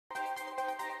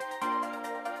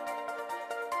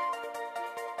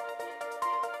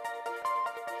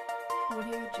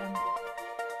Audio Jungle.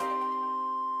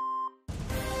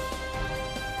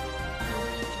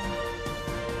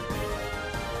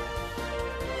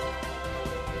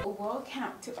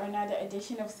 Welcome to another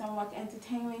edition of Sunrock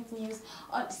Entertainment News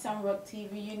on Sunrock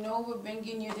TV. You know we're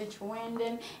bringing you the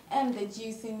trending and the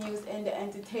juicy news in the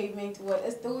entertainment world.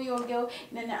 It's the your girl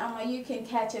Nana Ama. You can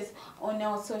catch us on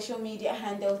our social media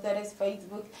handles, that is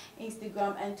Facebook,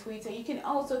 Instagram and Twitter. You can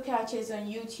also catch us on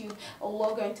YouTube or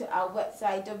log on to our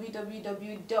website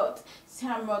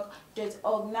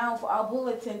www.sunrock.org. Now for our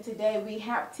bulletin today, we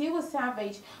have Tiwa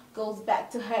Savage goes back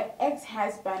to her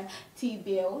ex-husband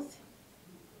T-Bills.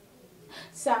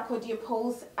 Sarkodie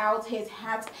pulls out his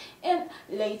hat in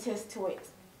latest tweet.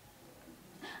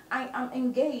 I am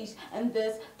engaged, and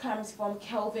this comes from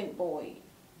Kelvin Boy.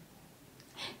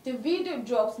 Davido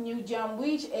drops new jam,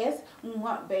 which is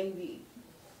What Baby.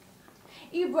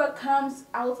 Ibra comes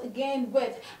out again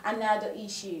with another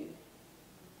issue.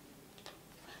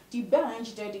 The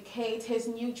Bunch dedicates his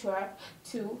new track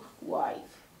to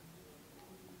wife.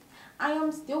 I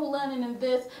am still learning, and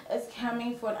this is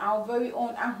coming from our very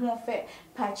own Ahmofet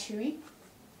Patchery.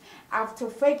 After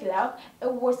Fake Love,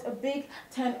 it was a big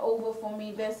turnover for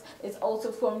me. This is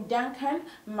also from Duncan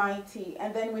Mighty.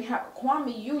 And then we have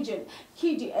Kwame Eugene,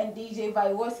 Kidi and DJ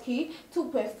Vywoski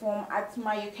to perform at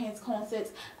Mayoken's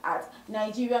concert at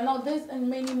Nigeria. Now this and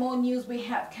many more news we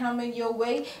have coming your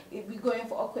way. We'll be going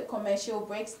for a quick commercial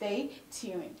break. Stay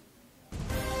tuned.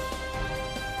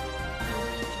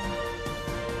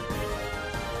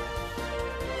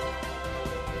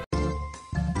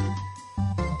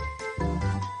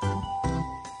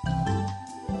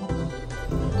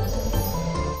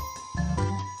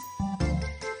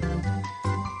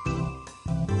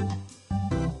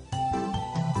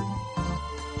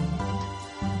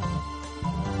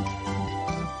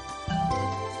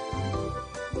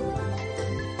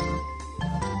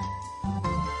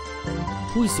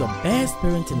 Who is your best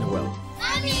parent in the world?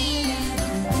 Mommy!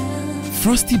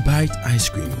 Frosty Bite Ice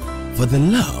Cream, for the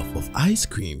love of ice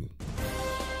cream.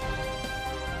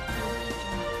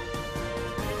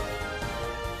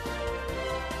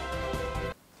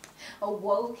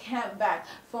 Welcome back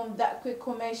from that quick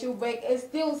commercial break. It's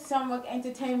still Sunrock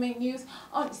Entertainment News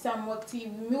on Sunrock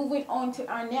TV. Moving on to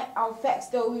our fact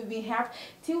story, we have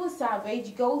Tiwa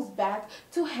Savage goes back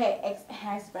to her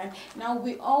ex-husband. Now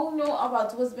we all know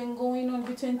about what's been going on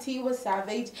between Tiwa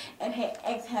Savage and her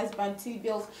ex-husband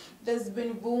T-Bills. There's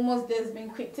been rumors, there's been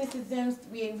criticisms,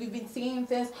 we've been seeing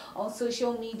things on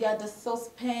social media, the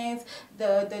suspense,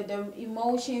 the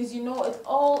emotions, you know, it's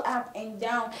all up and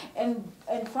down, and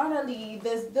finally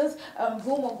there's this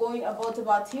rumor going about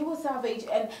Tiwa Savage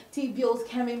and T-Bills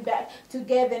coming back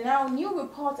together. Now new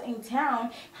reports in town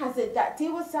has it that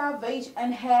Tiwa Savage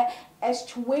and her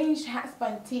estranged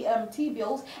husband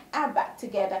T-Bills are back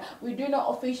together. We do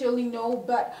not officially know,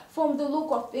 but from the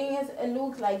look of things, it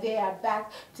looks like they are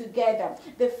back together.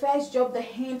 They first dropped the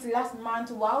hint last month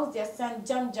while their son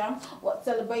Jam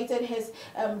celebrated his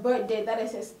birthday, that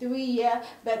is his 3-year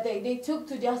birthday. They took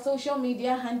to their social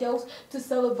media handles to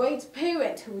celebrate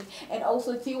parenthood, and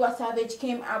also Tiwa Savage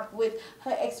came up with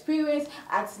her experience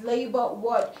at labor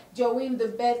ward during the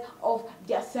birth of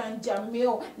their son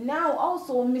Jamil. Now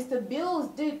also Mr. Bills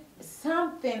did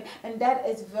something, and that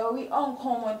is very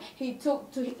uncommon. He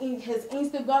took to his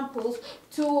Instagram post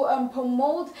to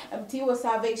promote Tiwa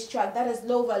Savage's track, that is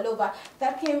Lover,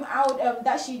 that came out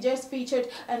that she just featured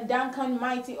and Duncan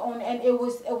Mighty on, and it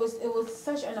was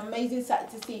such an amazing sight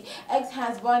to see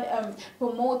ex-husband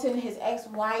promoting his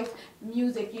ex-wife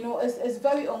music. You know, it's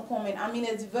very uncommon. I mean,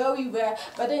 it's very rare.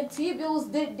 But then T-Bills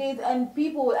did this, and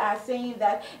people are saying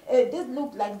that this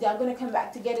looked like they are going to come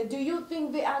back together. Do you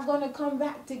think they are going to come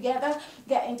back together?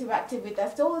 Get interactive with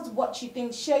us. Tell us what you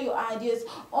think. Share your ideas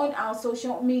on our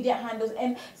social media handles.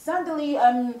 And suddenly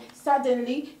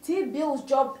T-Bills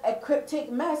dropped a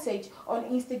cryptic message on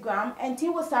Instagram, and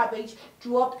Tiwa Savage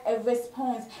dropped a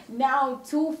response. Now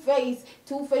Two-Face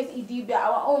Idibia,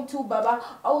 our own Two Baba,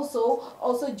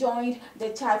 also joined the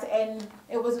chat, and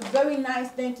it was a very nice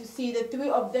thing to see the three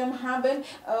of them having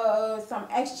some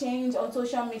exchange on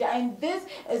social media. And this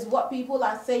is what people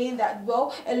are saying, that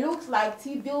well, it looks like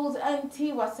T-Bills and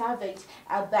Tiwa Savage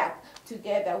are back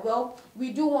together. Well,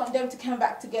 we do want them to come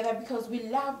back together because we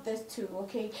love this too,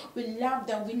 okay? We love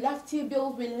them. We love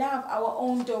T-Bills. We love our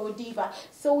own Doro Diva.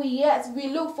 So yes, we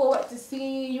look forward to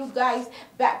seeing you guys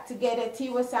back together,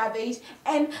 Tiwa Savage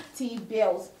and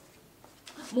T-Bills.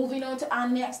 Moving on to our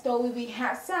next story, we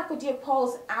have Sarkodie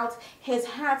pulls out his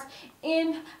hat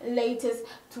in latest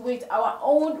tweet. Our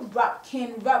own rap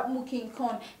king, rap mooking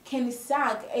con, Ken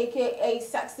Sag, aka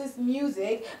Success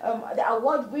Music, the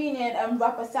award-winning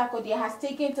rapper Sarkodie has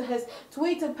taken to his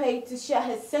Twitter page to share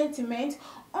his sentiment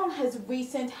on his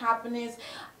recent happenings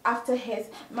after his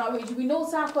marriage. We know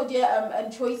Sarkodie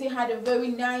and Tracy had a very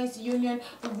nice union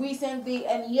recently,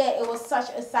 and yeah, it was such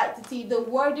a sight to see. The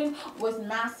wedding was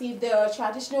massive. The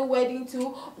traditional wedding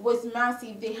too was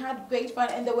massive. They had great fun,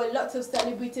 and there were lots of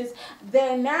celebrities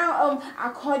there. Now,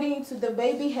 according to the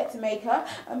baby hitmaker,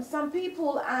 some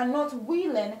people are not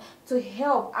willing to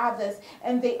help others,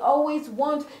 and they always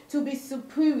want to be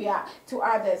superior to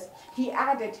others. He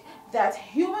added that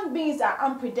human beings are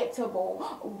unpredictable.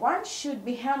 One should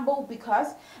be humble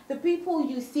because the people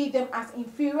you see them as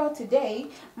inferior today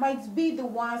might be the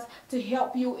ones to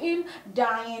help you in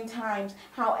dying times.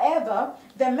 However,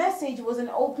 the message was an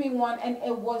open one, and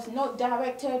it was not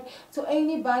directed to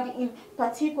anybody in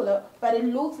particular, but it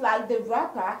looks like the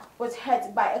rapper was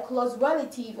hurt by a close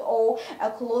relative or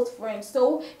a close friend.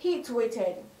 So he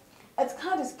tweeted, "It's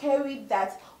kind of scary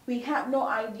that we had no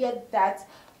idea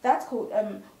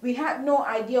we had no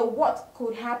idea what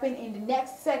could happen in the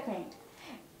next second,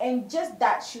 and just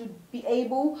that should be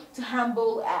able to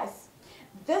humble us.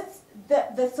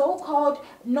 The so-called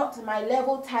not my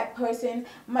level type person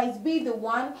might be the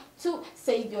one to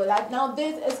save your life." Now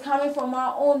this is coming from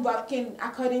our own rap king.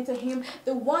 According to him,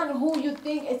 the one who you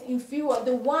think is inferior,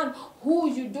 the one who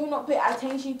you do not pay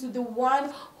attention to, the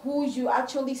one who you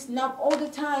actually snub all the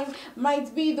time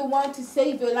might be the one to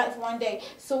save your life one day.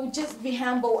 So just be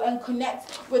humble and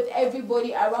connect with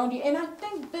everybody around you. And I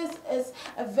think this is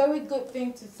a very good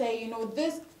thing to say. You know,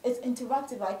 this is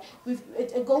interactive, like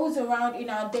it goes around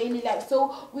in our daily life.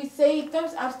 So we say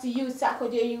thumbs up to you,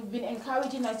 Sarkodie. You've been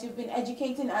encouraging us, you've been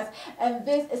educating us, and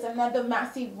this is another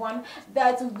massive one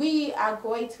that we are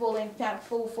grateful and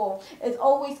thankful for. It's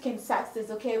always King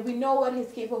Success, okay? We know what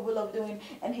he's capable of doing,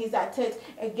 and he's at it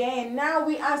again. Now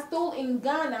we are still in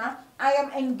Ghana. I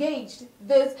am engaged.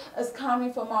 This is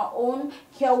coming from our own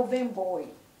Kelvin Boy.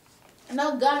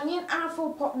 Now, Ghanaian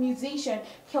Afro-pop musician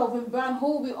Kelvin Brown,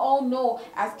 who we all know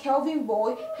as Kelvin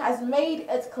Boy, has made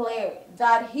it clear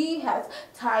that he has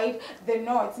tied the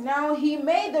knot. Now, he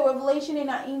made the revelation in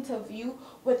an interview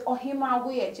with Ohima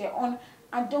Weyeje on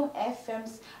Adom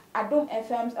FM's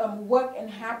Work and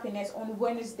Happiness on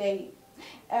Wednesday.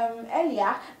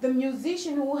 Earlier, the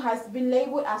musician, who has been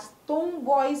labeled as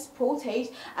Stonebwoy's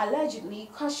protege, allegedly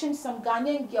cautioned some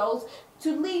Ghanaian girls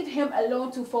to leave him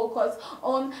alone to focus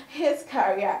on his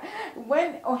career.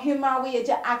 When Ohima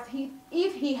Weyeje asked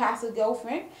if he has a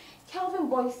girlfriend, Kelvin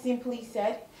Boy simply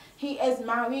said he is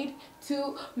married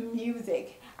to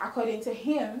music. According to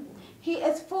him, he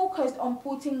is focused on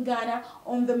putting Ghana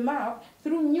on the map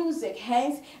through music.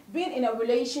 Hence, being in a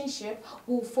relationship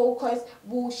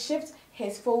will shift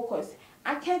his focus.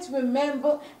 I can't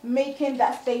remember making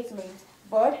that statement,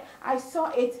 but I saw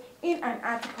it in an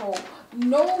article.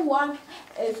 No one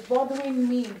is bothering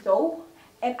me though,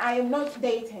 and I am not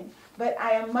dating, but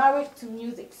I am married to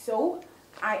music, so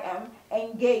I am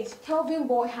engaged. Kelvin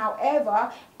Boy,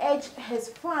 however, urged his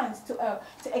fans to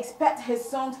expect his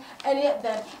songs earlier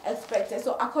than expected.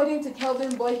 So according to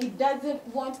Kelvin Boy, he doesn't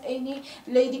want any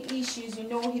lady issues, you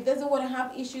know. He doesn't want to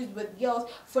have issues with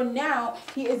girls. For now,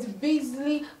 he is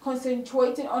busily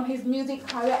concentrating on his music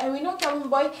career. And we know Kelvin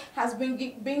Boy has been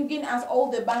bringing us all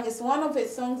the bangers. One of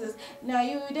his songs is "Now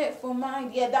You Did For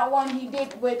Mine." Yeah, that one he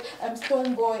did with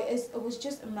Stonebwoy. It was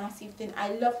just a massive thing. I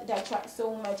loved that track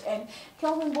so much. And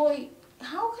Kelvin Boy,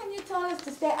 how can you tell us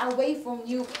to stay away from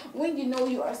you when you know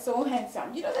you are so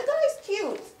handsome? You know, the guy is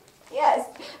cute. Yes,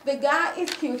 the guy is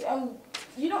cute, and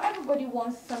you know, everybody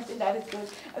wants something that is good.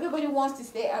 Everybody wants to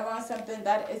stay around something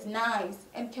that is nice.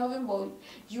 And Kelvin Boy,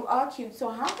 you are cute. So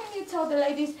how can you tell the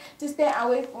ladies to stay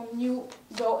away from you?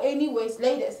 Well, anyways,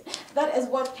 ladies, that is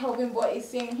what Kelvin Boy is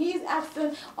saying. He is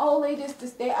asking all ladies to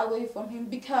stay away from him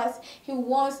because he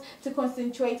wants to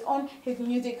concentrate on his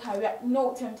music career.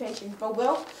 No temptation. But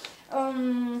well,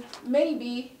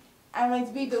 maybe I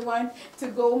might be the one to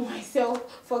go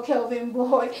myself for Kelvin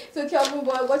Boy. So Kelvin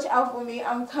Boy, watch out for me.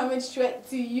 I'm coming straight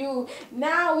to you.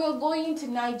 Now we're going to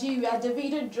Nigeria.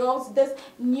 Davido drops this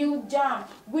new jam,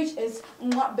 which is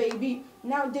Nwa Baby.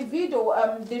 Now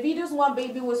Davido's Nwa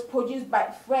Baby was produced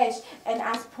by Fresh, and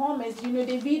as promised, you know,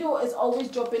 Davido is always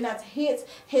dropping at hits,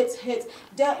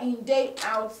 day in, day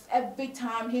out. Every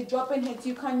time he's dropping hits,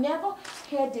 you can never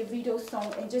hear Davido's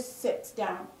song and just sit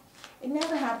down. It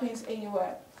never happens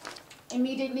anywhere.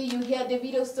 Immediately you hear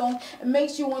Davido's song, it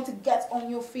makes you want to get on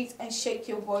your feet and shake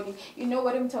your body. You know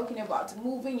what I'm talking about,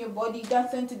 moving your body,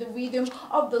 dancing to the rhythm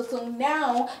of the song.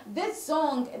 Now this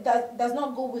song does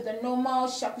not go with a normal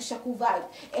shaku shaku vibe.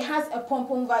 It has a pom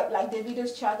pom vibe like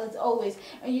Davido's track as always.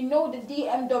 And you know the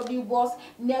DMW boss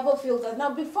never fails us.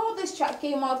 Now before this track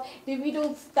came out,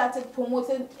 Davido started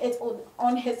promoting it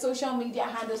on his social media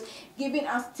handles, giving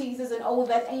us teasers and all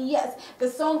that. And yes, the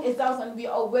song is out and we're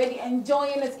already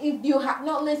enjoying it. If you have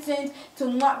not listened to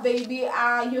Mwah Baby,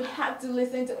 you have to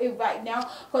listen to it right now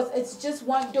because it's just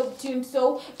one dope tune.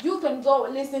 So you can go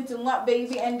listen to Mwah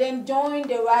Baby and then join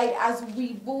the ride as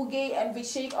we boogie and we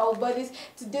shake our bodies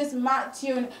to this mad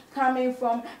tune coming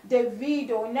from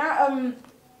Davido. Now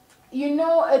you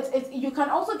know, you can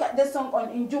also get this song on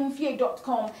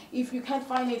injumfie.com. If you can't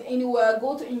find it anywhere,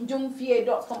 go to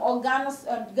injumfie.com or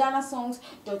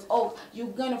ghanasongs.org. You're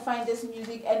gonna find this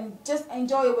music and just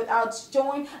enjoy it without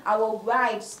join our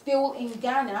ride. Still in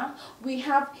Ghana, we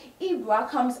have Ibra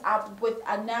comes up with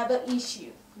another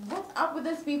issue. What's up with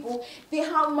these people? They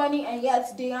have money and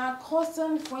yet they are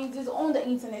causing frenzies on the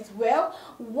internet. Well,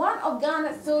 one of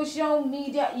Ghana's social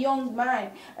media young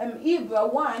man,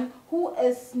 Ibra, one who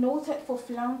is noted for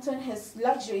flaunting his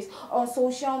luxuries on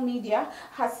social media,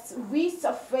 has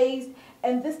resurfaced,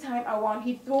 and this time around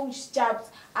he throws jabs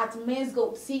at Men's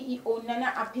Gold CEO Nana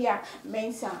Appiah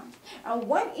Mensah. And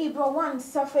when Ibra one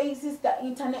surfaces the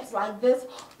internet like this,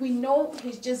 we know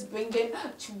he's just bringing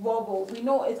trouble. We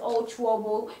know it's all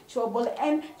trouble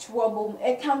and trouble.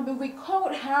 It can be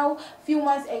recalled how a few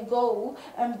months ago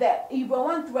that Ibra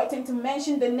one threatened to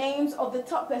mention the names of the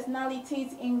top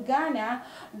personalities in Ghana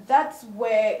that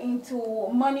were into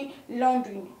money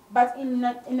laundering. But in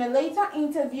a later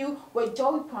interview with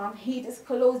Joy Palm, he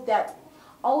disclosed that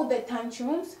all the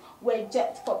tantrums were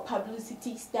just for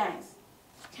publicity stunts.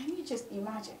 Can you just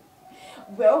imagine?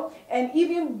 Well, and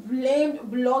even blamed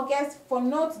bloggers for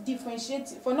not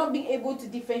being able to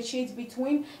differentiate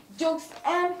between jokes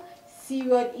and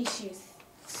serious issues.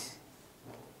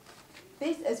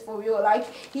 This is for real. Like,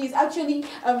 he's actually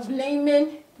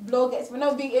blaming bloggers for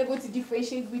not being able to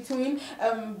differentiate between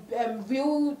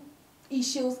real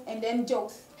issues and then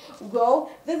jokes.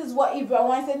 Well, this is what Ibra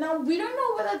one said. Now we don't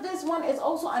know whether this one is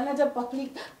also another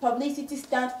publicity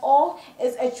stunt or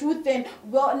is a true thing.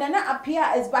 Well, Nana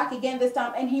Appiah is back again this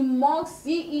time, and he mocks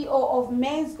CEO of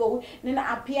Men's Gold, Nana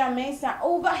Appiah Mensah,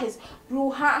 over his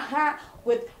brouhaha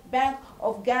with Bank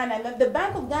of Ghana. Now, the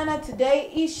Bank of Ghana today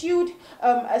issued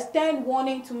a stern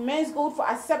warning to Men's Gold for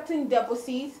accepting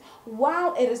deposits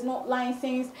while it is not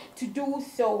licensed to do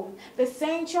so. The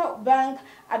central bank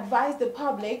advised the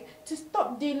public to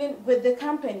stop dealing with the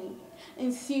company.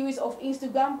 In series of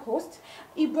Instagram posts,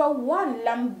 Ibra one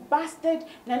lambasted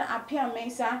Nana Appiah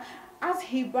Mensah as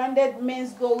he branded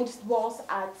Men's Gold's boss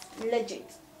as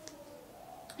legit.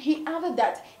 He added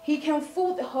that he can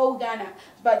fool the whole Ghana,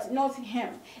 but not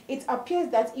him. It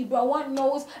appears that Ibra one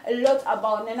knows a lot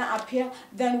about Nana Appiah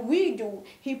than we do.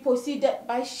 He proceeded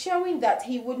by showing that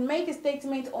he would make a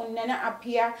statement on Nana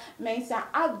Appiah Mensah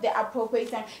at the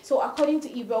appropriate time. So according to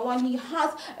Ibra one, he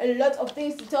has a lot of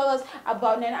things to tell us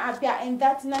about Nana Appiah, and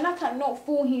that Nana cannot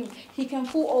fool him. He can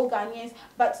fool all Ghanaians,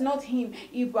 but not him,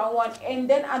 Ibra one. And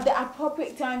then at the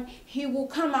appropriate time, he will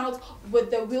come out with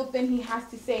the real thing he has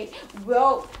to say.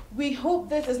 Well, we hope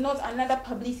this is not another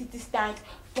publicity stunt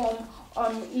from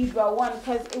Ibra one,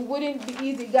 because it wouldn't be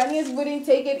easy. Ghanaians wouldn't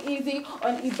take it easy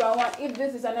on Ibra one if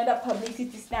this is another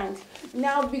publicity stunt.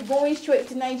 Now we're going straight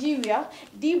to Nigeria.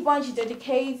 D'banj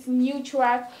dedicates new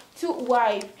track to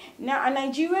wife. Now a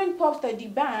Nigerian popstar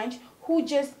D'banj, who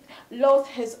just lost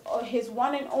his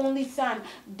one and only son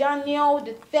Daniel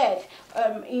III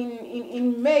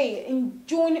in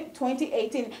June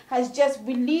 2018, has just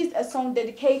released a song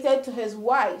dedicated to his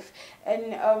wife,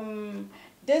 and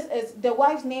the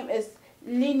wife's name is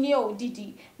Linio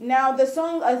Didi. Now the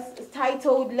song is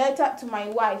titled Letter to My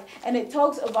Wife, and it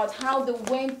talks about how they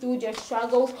went through their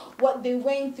struggles, what they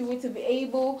went through to be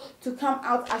able to come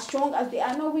out as strong as they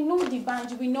are. Now we know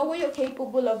D'banj, we know what you're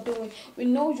capable of doing, we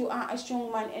know you are a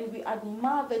strong man, and we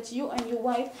admire that you and your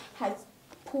wife has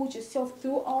pulled yourself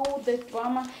through all this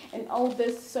drama and all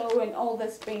this sorrow and all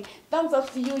this pain. Thumbs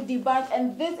up to you, D'banj,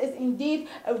 and this is indeed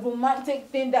a romantic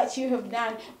thing that you have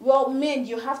done. Well, men,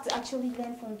 you have to actually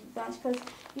learn from D'banj, because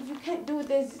if you can't do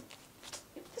this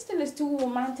thing is too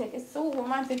romantic. It's so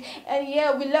romantic, and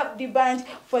yeah, we love D'banj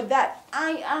for that.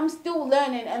 I am still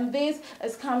learning, and this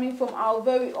is coming from our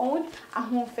very own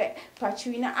Ahonfe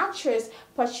Patrina actress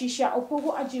Patricia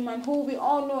Opobo Ajiman, who we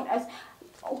all know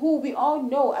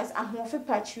as Ahonfe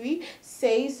Patri,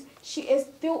 says she is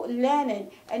still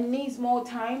learning and needs more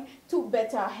time to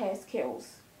better her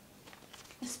skills.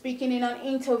 Speaking in an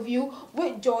interview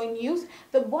with Joy News,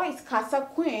 the Boys Casa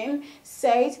Queen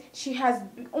says she has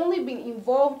only been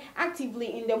involved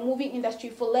actively in the movie industry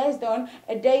for less than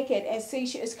a decade and says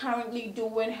she is currently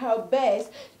doing her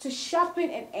best to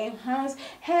sharpen and enhance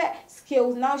her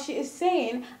skills. Now she is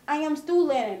saying, I am still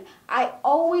learning. I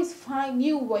always find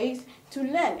new ways to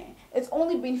learn. It's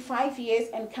only been 5 years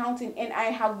and counting, and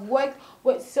I have worked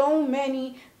with so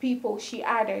many people, she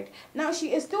added. Now,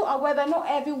 she is still aware that not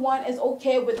everyone is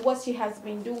okay with what she has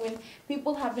been doing.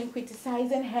 People have been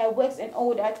criticizing her works and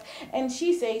all that, and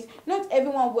she says, not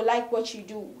everyone will like what you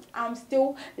do. I'm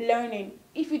still learning.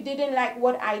 If you didn't like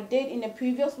what I did in the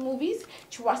previous movies,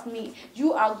 trust me,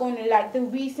 you are going to like the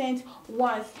recent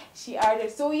ones, she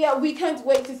added. So yeah, we can't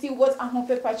wait to see what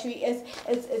Ahonfe Patri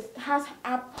has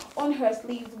up on her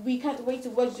sleeves. We can't wait to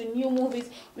watch the new movies.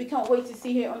 We can't wait to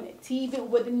see her on TV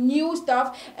with new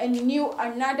stuff and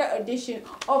another edition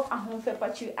of Ahonfe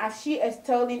Patri. As she is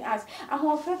telling us,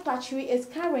 Ahonfe Patri is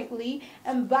currently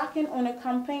embarking on a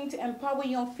campaign to empower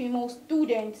young female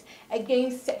students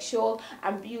against sexual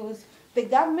abuse. The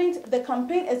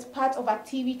campaign is part of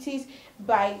activities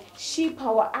by She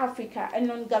Power Africa, a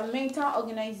non-governmental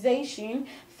organization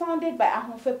founded by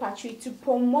Ahonfe Patri to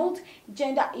promote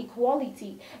gender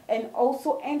equality and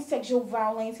also end sexual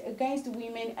violence against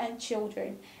women and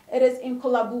children. It is in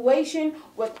collaboration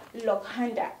with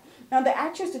Lokhanda. Now, the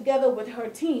actress, together with her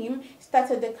team,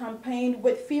 started the campaign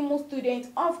with female students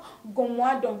of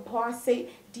Gomwa Dompoase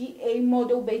DA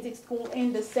Model Basic School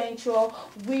in the Central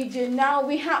Region. Now,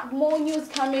 we have more news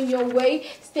coming your way.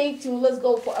 Stay tuned. Let's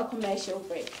go for a commercial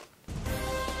break.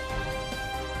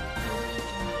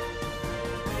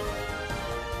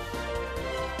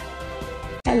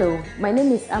 Hello, my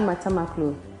name is Amata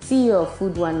Maklo, CEO of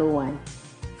Food 101.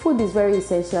 Food is very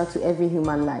essential to every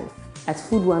human life. At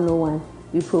Food 101,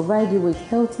 we provide you with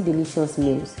healthy, delicious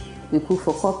meals. We cook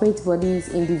for corporate bodies,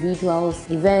 individuals,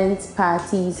 events,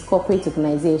 parties, corporate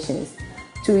organizations.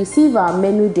 To receive our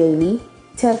menu daily,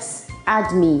 text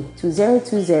Add Me to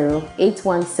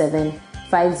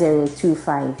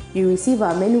 020-817-5025. You receive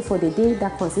our menu for the day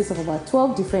that consists of about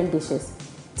 12 different dishes.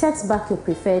 Text back your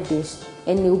preferred dish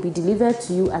and it will be delivered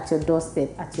to you at your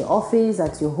doorstep, at your office,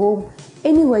 at your home,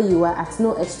 anywhere you are at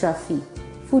no extra fee.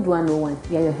 Food 101,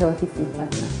 we are your healthy food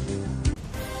partner.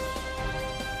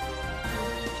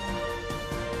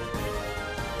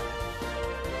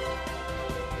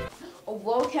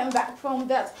 Welcome back from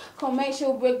that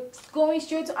commercial break. Going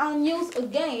straight to our news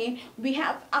again, we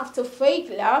have After Fake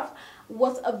Love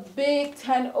was a big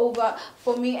turnover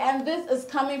for me, and this is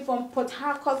coming from Port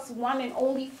Harcourt's one and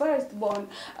only firstborn,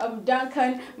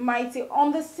 Duncan Mighty.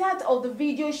 On the set of the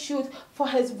video shoot for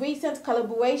his recent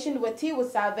collaboration with Tiwa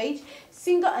Savage,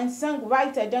 singer and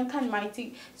songwriter Duncan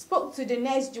Mighty spoke to the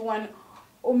next Juan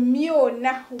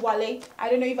Omiona Wale, I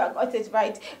don't know if I got it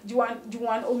right, Juan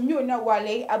Omiona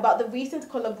Wale, about the recent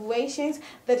collaborations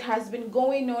that has been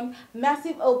going on,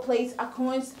 massive outplays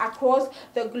across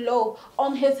the globe.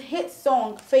 On his hit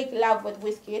song Fake Love with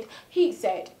Wizkid, he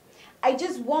said, I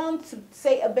just want to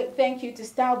say a big thank you to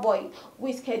Starboy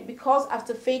Wizkid, because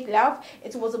after Fake Love,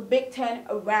 it was a big turn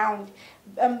around.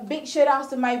 Big shout outs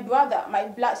to my brother, my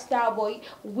black Starboy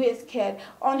Wizkid.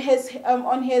 On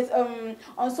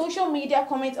social media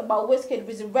comments about Wizkid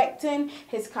resurrecting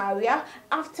his career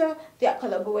after their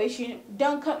collaboration,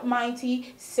 Duncan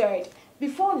Mighty said,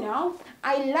 Before now,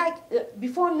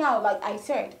 like I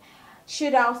said,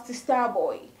 shout outs to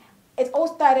Starboy. It all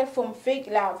started from Fake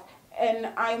Love, and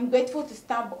I am grateful to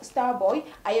Starboy.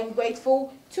 I am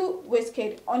grateful to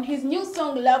Wizkid. On his new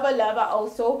song Lover Lover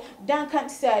also, Duncan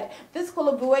said, this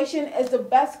collaboration is the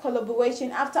best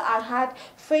collaboration after I had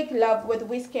Fake Love with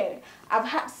Wizkid. I've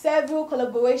had several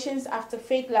collaborations after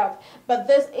Fake Love, but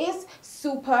this is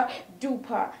super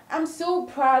duper. I'm so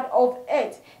proud of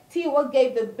it. Tiwa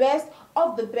gave the best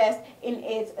of the best in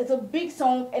it. It's a big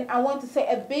song, and I want to say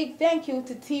a big thank you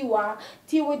to Tiwa.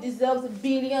 Tiwa deserves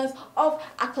billions of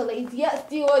accolades. Yes,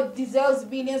 Tiwa deserves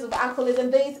billions of accolades,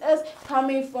 and this is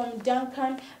coming from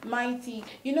Duncan Mighty.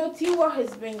 You know, Tiwa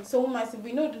has been so massive.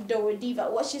 We know the Dora Diva,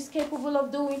 what she's capable of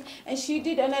doing, and she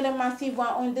did another massive one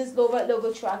on this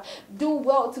Lover track. Do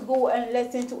well to go and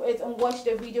listen to it and watch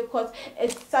the video, because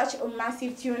it's such a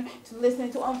massive tune to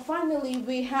listen to. And finally,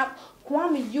 we have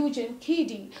Kwame Eugene,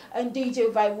 Kidi, and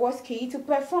DJ Vywoski to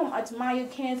perform at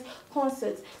Mayokan's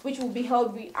concert, which will be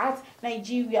held at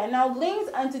Nigeria. Now, Lane's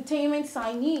entertainment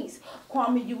signees,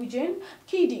 Kwame Eugene,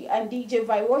 Kidi, and DJ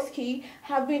Vywoski,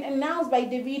 have been announced by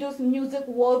Davido's Music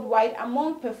Worldwide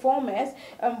among performers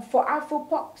for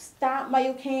Afropop star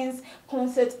Mayokan's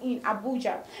concert in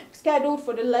Abuja, scheduled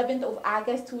for the 11th of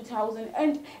August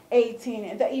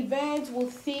 2018. The event will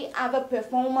see other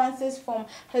performances from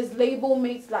his label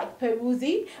mates like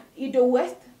Peruzzi, Ido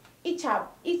West,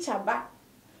 Ichaba,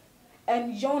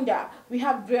 and Yonda. We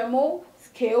have Dremo,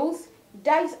 Scales,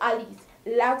 Dice Alice,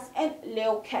 Lax, and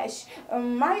Leo Cash.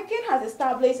 Mayokan has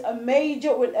established a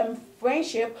major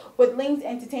friendship with Lane's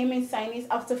entertainment signees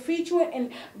after featuring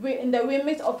in the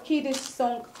remix of Kidi's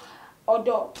song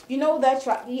Odo. You know that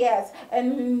track? Yes.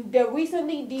 And the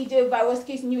recently DJ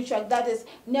Vywoski's new track, that is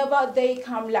Never They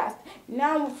Come Last.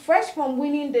 Now, fresh from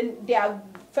winning the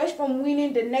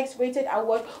Next Rated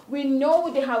Award, we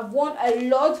know they have won a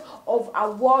lot of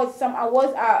awards. Some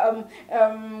awards are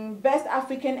Best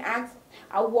African Act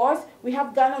Awards. We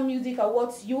have Ghana Music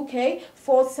Awards UK,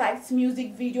 Forsyth's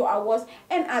Music Video Awards,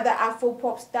 and other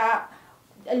Afropop star.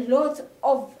 A lot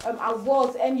of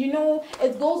awards, and you know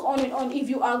it goes on and on. If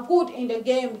you are good in the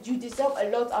game, you deserve a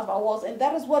lot of awards, and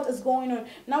that is what is going on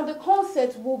now. The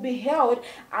concert will be held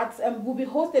at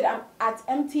hosted at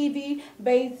MTV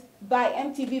based by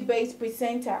MTV based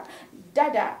presenter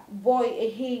Dada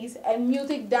Boy Hayes, and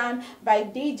music done by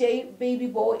DJ Baby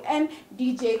Boy and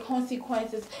DJ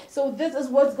Consequences. So this is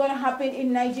what's going to happen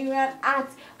in Nigeria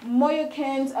at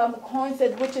Mayokan's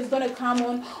concert, which is going to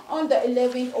come on the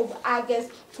 11th of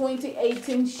August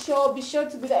 2018. Be sure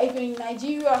to be there. If you're in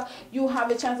Nigeria, you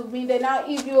have a chance of being there. Now,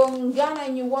 if you're in Ghana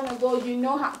and you want to go, you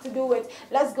know how to do it.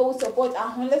 Let's go support our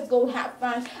home. Let's go have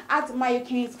fun at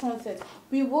Mayokan's concert.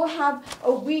 We will have a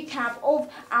recap of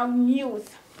our news.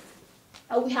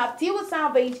 We have Tiwa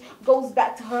Savage goes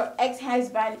back to her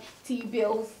ex-husband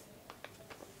T-Bills.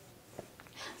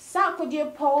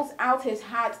 Sarkodie pulls out his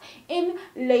hat in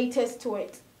latest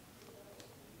tweet.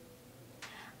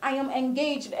 I am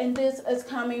engaged, and this is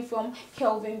coming from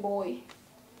Kelvin Boy.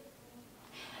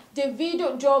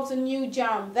 Davido drops a new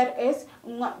jam, that is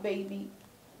Not Baby.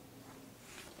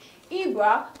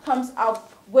 Ibra comes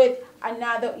up with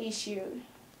another issue.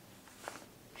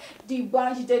 The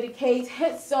Bunch dedicates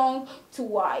his song to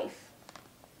wife.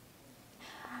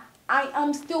 I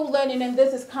am still learning, and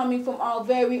this is coming from our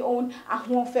very own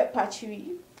Ahwonfe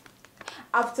Patri.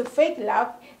 After Fake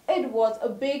Love, it was a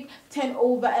big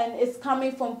turnover, and it's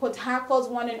coming from Port Harcourt's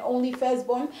one and only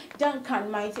firstborn, Duncan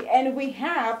Mighty. And we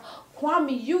have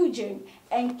Kwame Eugene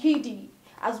and Kidi,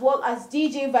 as well as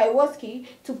DJ Vywoski,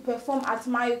 to perform at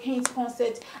Mayokan's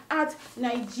concert at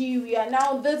Nigeria.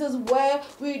 Now, this is where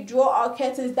we draw our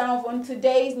curtains down from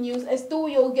today's news. It's still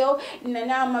your girl,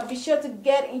 Nanama. Be sure to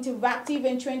get interactive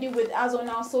and trendy with us on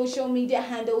our social media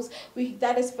handles.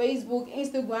 That is Facebook,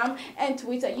 Instagram, and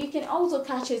Twitter. You can also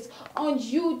catch us on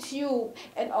YouTube,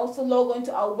 and also log on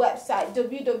to our website,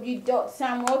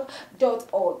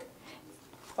 www.samrock.org.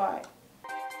 Bye.